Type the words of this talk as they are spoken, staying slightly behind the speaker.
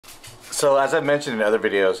So as I've mentioned in other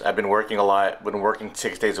videos, I've been working a lot, been working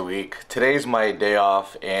 6 days a week. Today's my day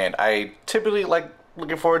off, and I typically like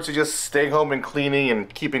looking forward to just staying home and cleaning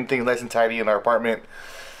and keeping things nice and tidy in our apartment.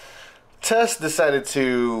 Tess decided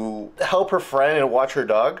to help her friend and watch her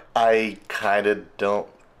dog. I kind of don't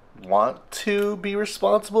want to be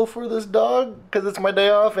responsible for this dog because it's my day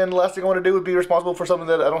off, and the last thing I want to do would be responsible for something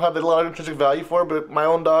that I don't have a lot of intrinsic value for, but my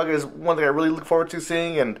own dog is one thing I really look forward to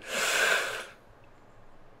seeing, and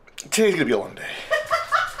today's gonna be a long day.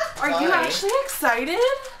 Are you actually excited?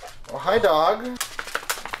 Well, hi, dog.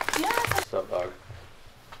 Yes. What's up, dog?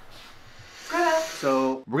 Good.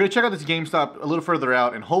 So we're gonna check out this GameStop a little further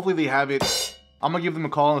out, and hopefully they have it. I'm gonna give them a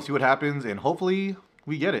call and see what happens, and hopefully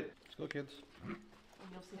we get it. Let's go, kids. And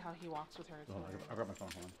you'll see how he walks with her. Oh, I got my phone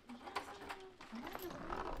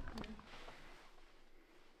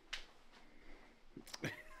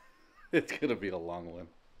on. It's gonna be a long one.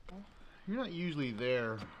 You're not usually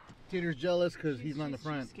there. Tater's jealous because he's not in the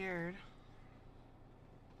front. She's scared.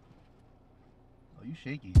 Oh, you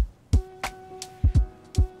shaky.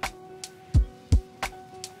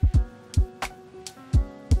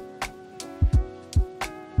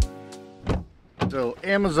 So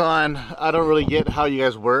Amazon, I don't really get how you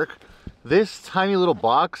guys work. This tiny little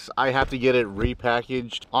box, I have to get it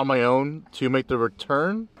repackaged on my own to make the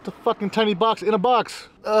return. It's a fucking tiny box in a box.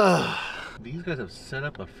 Ugh. These guys have set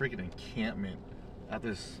up a freaking encampment at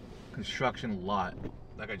this construction lot.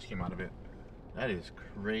 That guy just came out of it. That is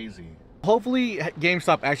crazy. Hopefully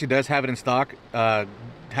GameStop actually does have it in stock.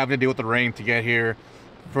 Having to deal with the rain to get here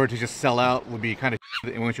for it to just sell out would be kind of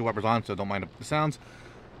shit. And windshield wipers on, so don't mind the sounds.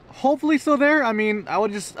 Hopefully still there. I mean, I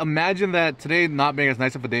would just imagine that today not being as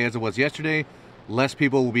nice of a day as it was yesterday, less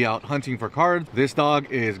people will be out hunting for cards. This dog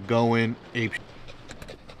is going ape.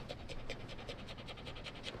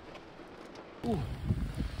 Ooh,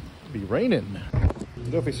 be raining. We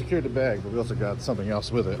definitely secured the bag, but we also got something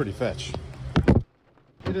else with it. Pretty fetch.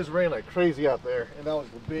 It just rained like crazy out there, and that was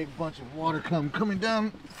a big bunch of water coming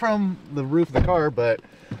down from the roof of the car, but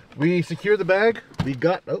we secured the bag. We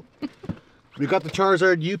got the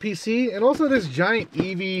Charizard UPC, and also this giant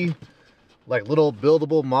Eevee, like little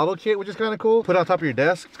buildable model kit, which is kind of cool. Put it on top of your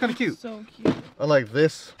desk. It's kind of cute. So cute. I like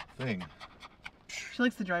this thing. She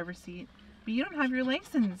likes the driver's seat, but you don't have your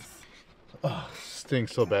license. Oh,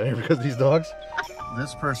 stinks so bad here because of these dogs.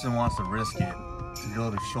 This person wants to risk it to go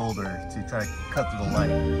to shoulder to try to cut through the light.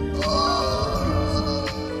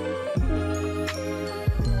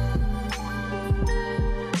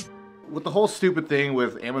 With the whole stupid thing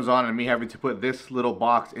with Amazon and me having to put this little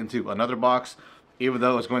box into another box, even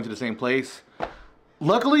though it's going to the same place.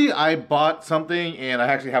 Luckily, I bought something and I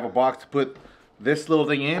actually have a box to put this little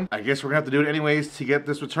thing in. I guess we're gonna have to do it anyways to get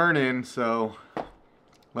this return in, so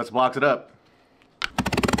let's box it up.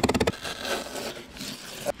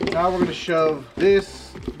 Now we're gonna shove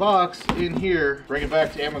this box in here, bring it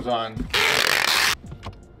back to Amazon.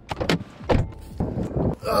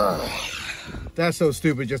 Ugh. That's so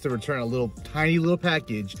stupid just to return a little tiny little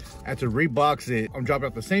package. I have to rebox it. I'm dropping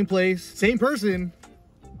off the same place, same person.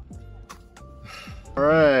 All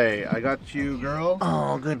right, I got you, girl.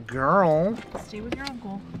 Oh, good girl. Stay with your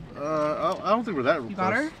uncle. I don't think we're that close. You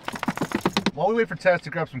got her? While we wait for Tess to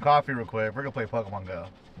grab some coffee real quick, we're gonna play Pokemon Go.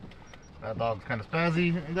 That dog's kind of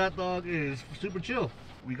spazzy, and that dog is super chill.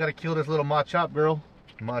 We gotta kill this little Machop girl.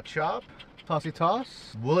 Machop, tossy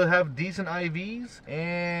toss. Will it have decent IVs?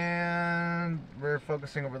 And we're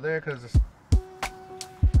focusing over there because it's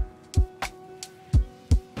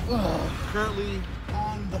currently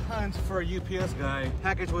on the hunt for a UPS guy.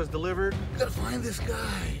 Package was delivered. Gotta find this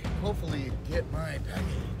guy. Hopefully get my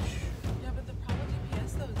package. Yeah, but the problem with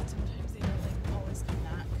UPS though is sometimes they don't like always come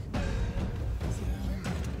back.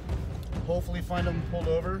 Hopefully find them pulled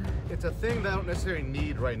over. It's a thing that I don't necessarily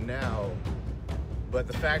need right now, but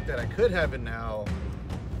the fact that I could have it now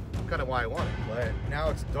is kind of why I want it. But now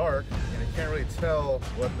it's dark and I can't really tell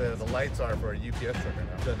what the lights are for a UPS truck right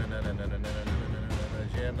now.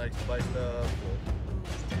 Jan likes to buy stuff.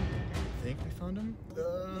 I think we found them.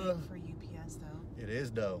 For UPS though. It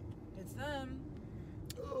is though. It's them.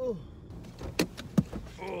 Oh.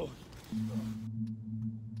 Oh.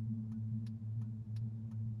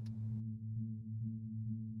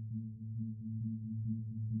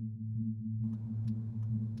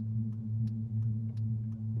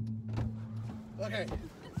 Okay.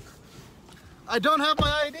 I don't have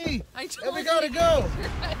my ID. I told and we gotta go.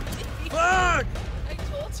 Fuck! I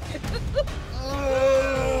told you.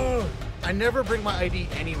 Oh. I never bring my ID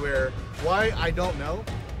anywhere. Why? I don't know.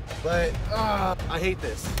 But I hate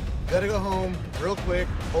this. Gotta go home real quick.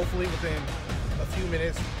 Hopefully within a few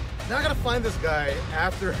minutes. Now I gotta find this guy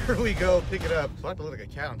after we go pick it up. So I have to look like a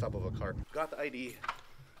cat on top of a car. Got the ID.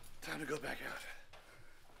 Time to go back out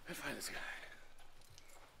and find this guy.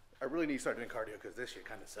 I really need to start doing cardio because this shit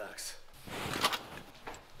kind of sucks.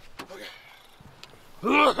 Okay.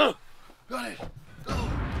 Got it. Go.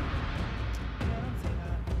 Yeah, don't say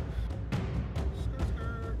that.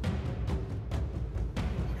 Skirt.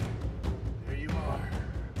 There you are.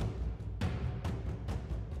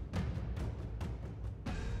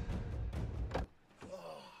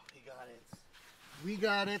 Oh, he got it. We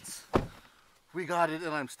got it. We got it,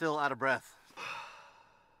 and I'm still out of breath.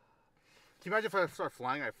 Can you imagine if I start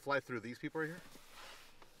flying, I fly through these people right here?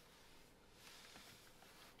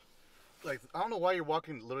 Like, I don't know why you're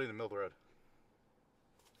walking literally in the middle of the road.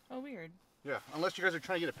 Oh, weird. Yeah, unless you guys are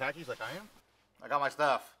trying to get a package like I am. I got my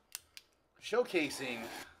stuff. Showcasing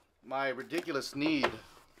my ridiculous need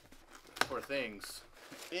for things.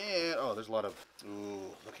 And, oh, there's a lot of,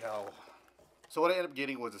 ooh, look how. So what I ended up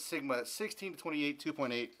getting was a Sigma 16 to 28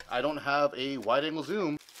 2.8. I don't have a wide angle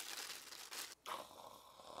zoom.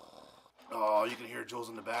 Oh, you can hear Jules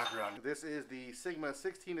in the background. This is the Sigma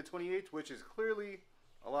 16 to 28, which is clearly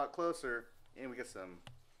a lot closer, and we get some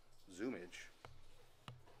zoomage.